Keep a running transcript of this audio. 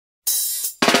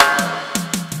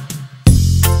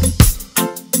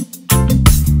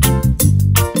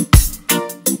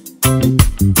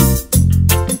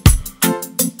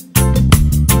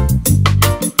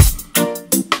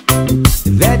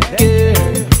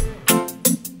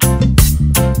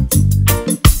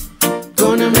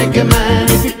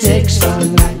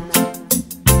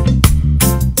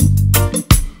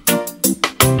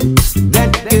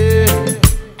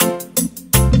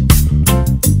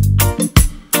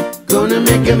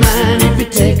a man if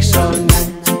it takes all night.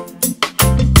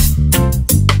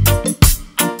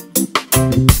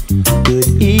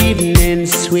 Good evening,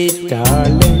 sweet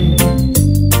darling.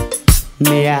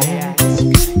 May I ask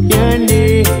your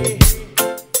name?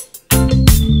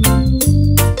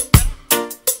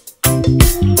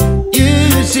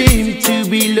 You seem to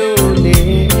be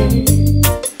lonely,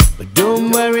 but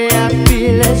don't worry, I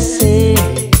feel the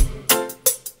same.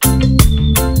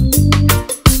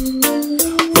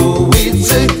 Oh,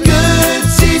 it's a good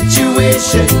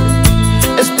situation,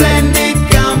 a splendid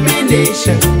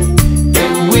combination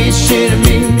that we should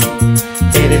meet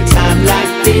in a time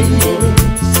like this.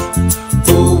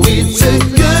 Oh, it's a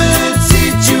good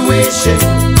situation,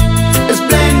 a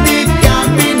splendid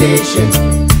combination.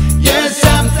 You're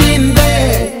something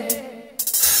there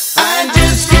I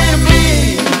just can't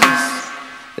miss.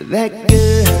 That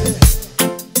good,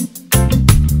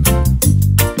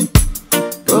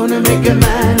 gonna make a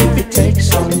man if it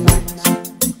takes all night.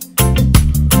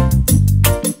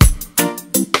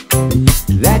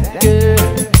 That good,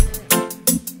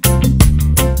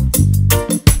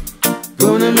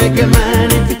 gonna make a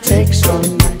man if it takes all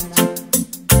night.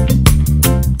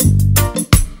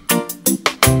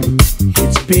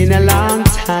 It's been a long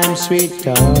time, sweet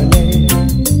darling,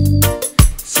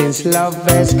 since love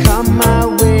has come my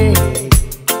way.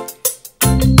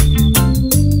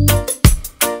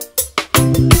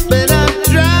 But I'm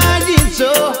trying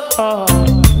so hard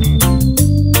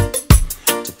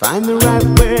to find the right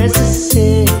words to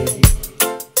say.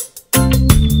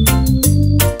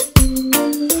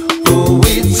 Oh,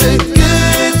 it's a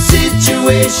good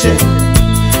situation,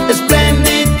 a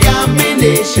splendid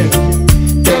combination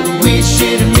that we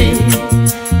should meet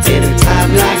in a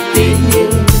time like this.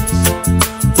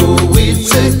 Oh,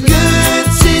 it's a good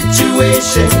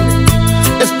situation,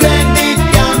 a splendid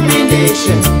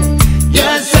combination.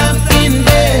 You're something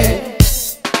there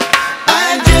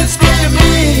I just can't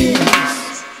miss.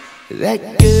 That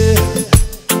good,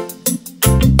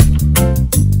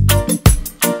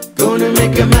 gonna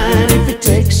make a man if it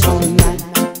takes all night.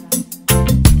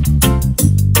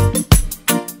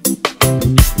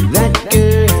 That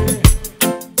good,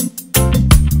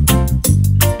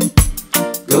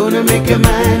 gonna make a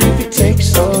man if it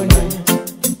takes all night.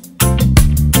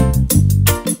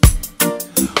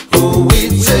 Oh,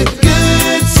 it's a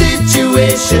good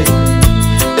situation,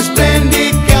 a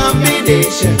splendid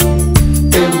combination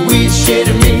that we should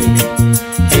meet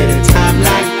in a time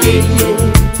like this.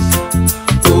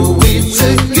 Oh, it's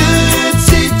a good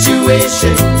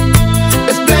situation,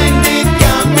 a splendid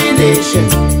combination.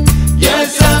 You're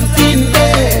something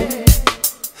there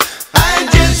I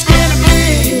just can't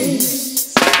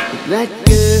miss. That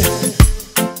good,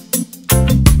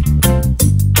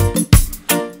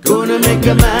 gonna make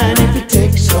a man if it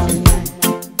takes all night.